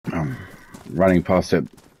running past that,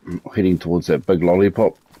 heading towards that big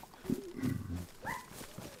lollipop.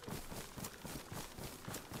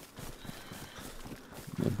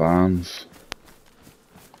 The barns.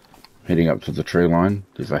 Heading up to the tree line.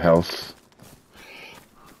 There's a house.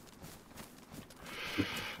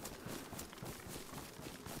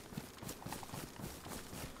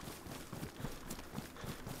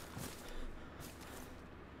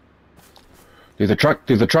 There's a truck,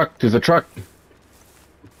 there's a truck, there's a truck.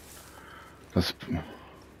 That's,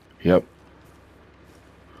 yep.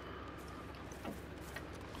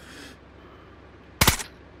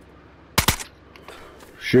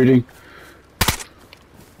 Shooting.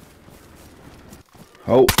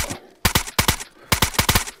 Oh.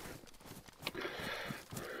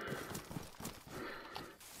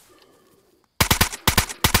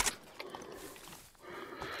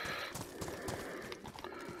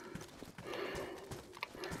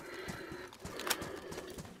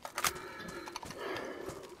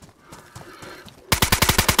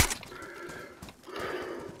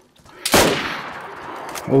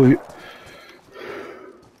 Oh,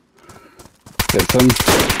 get some.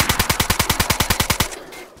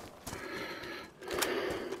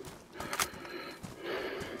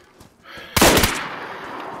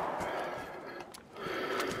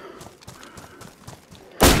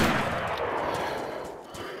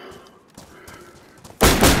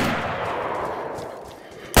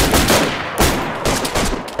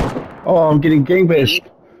 Oh, I'm getting gangbashed.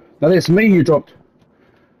 No, that's me you dropped.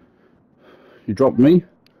 You dropped me.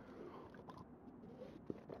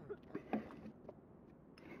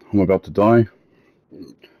 I'm about to die.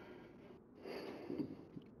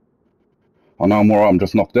 Oh no, I'm alright, I'm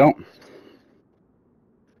just knocked out.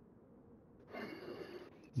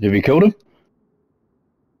 Have you killed him?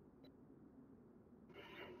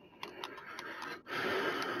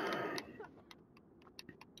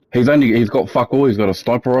 He's got fuck all, he's got a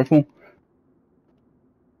sniper rifle.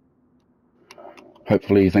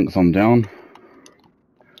 Hopefully he thinks I'm down.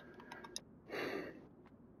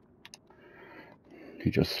 He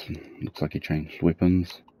just looks like he changed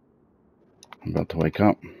weapons. I'm about to wake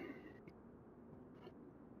up.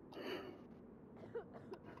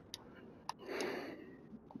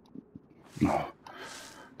 Oh,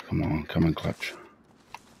 come on, come and clutch.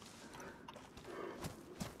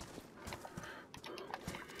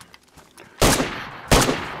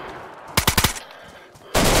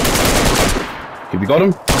 Have you got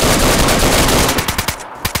him?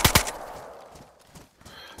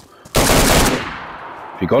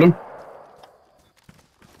 Have you got him?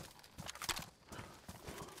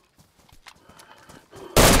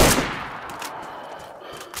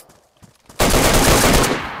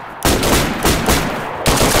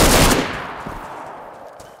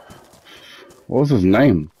 What was his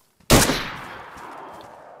name?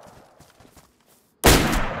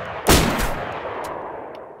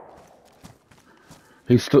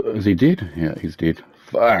 He's still, is he dead? Yeah, he's dead.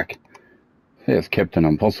 Fuck. That's Captain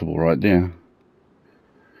Impossible right there.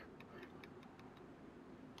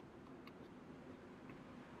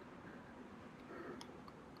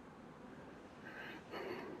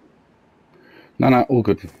 No, all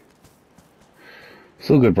good. It's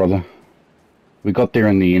all good, brother. We got there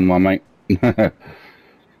in the end, my mate.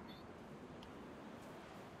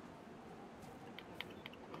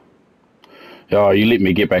 Oh, you let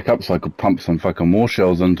me get back up so I could pump some fucking more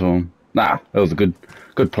shells into him. Nah, that was a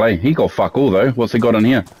good play. He got fuck all though. What's he got in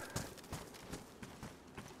here?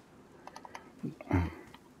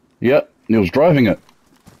 Yep, he was driving it.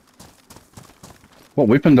 What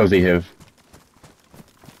weapon does he have?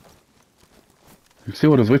 You see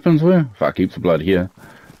what his weapons were? Fuck, heaps of blood here.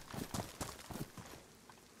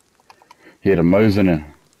 He had a Mose in it.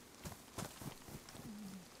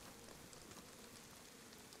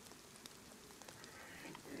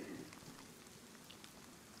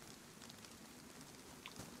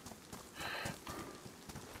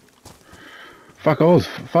 Fuck, I was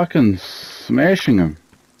fucking smashing him.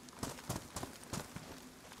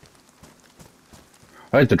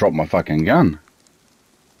 I had to drop my fucking gun.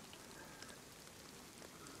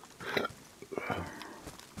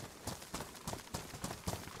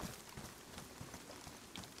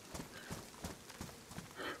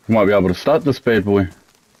 We might be able to start this bad boy.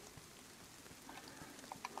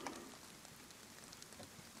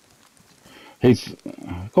 He's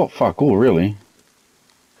got fuck all, really.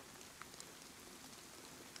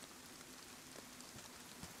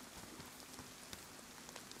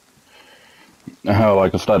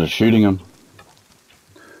 Like I started shooting him.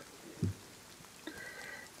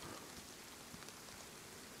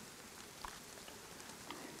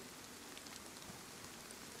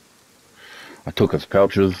 I took his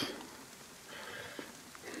pouches.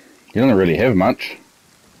 He doesn't really have much.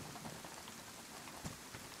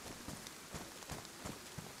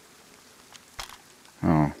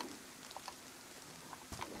 Oh.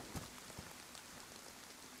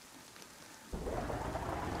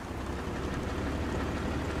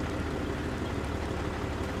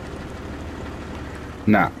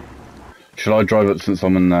 Nah. Should I drive it since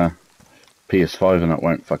I'm in the PS5 and it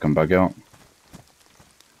won't fucking bug out?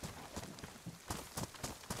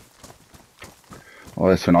 Oh,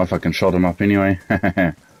 that's when I fucking shot him up anyway.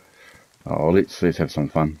 Oh, let's have some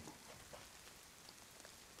fun.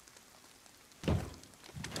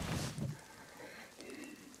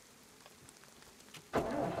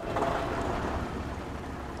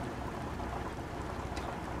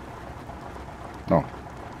 Oh.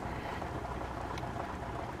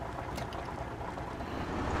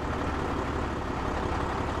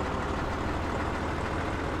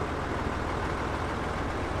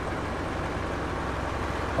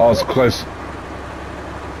 I was close.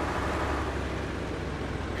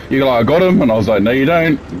 You're like, I got him, and I was like, no you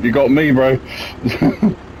don't. You got me, bro.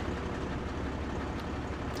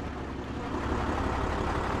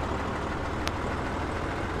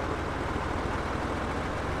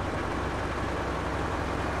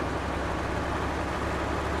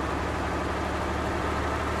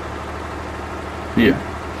 Yeah.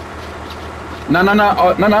 No,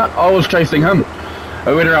 I was chasing him.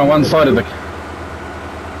 I went around one side of the...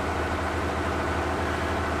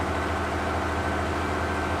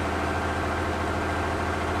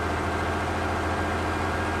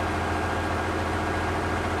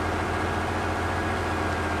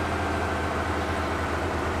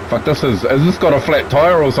 Fuck, has this got a flat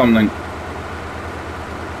tire or something?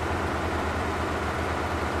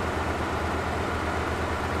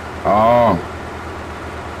 Oh.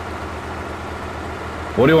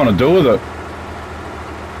 What do you want to do with it?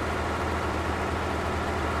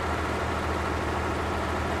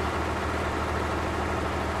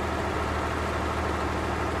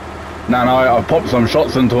 No, I popped some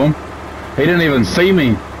shots into him. He didn't even see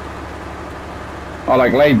me. I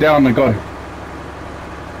like laid down and got...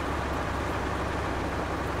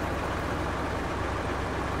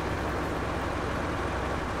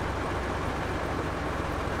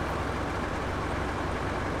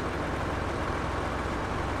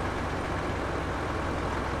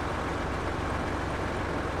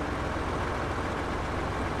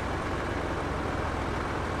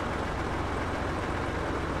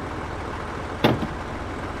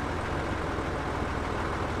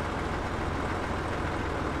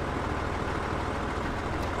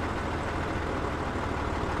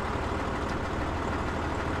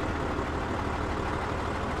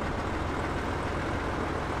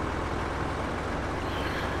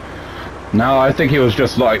 No, I think he was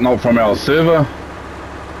just like not from our server.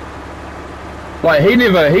 Like he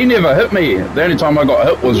never hit me. The only time I got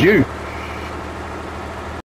hit was you.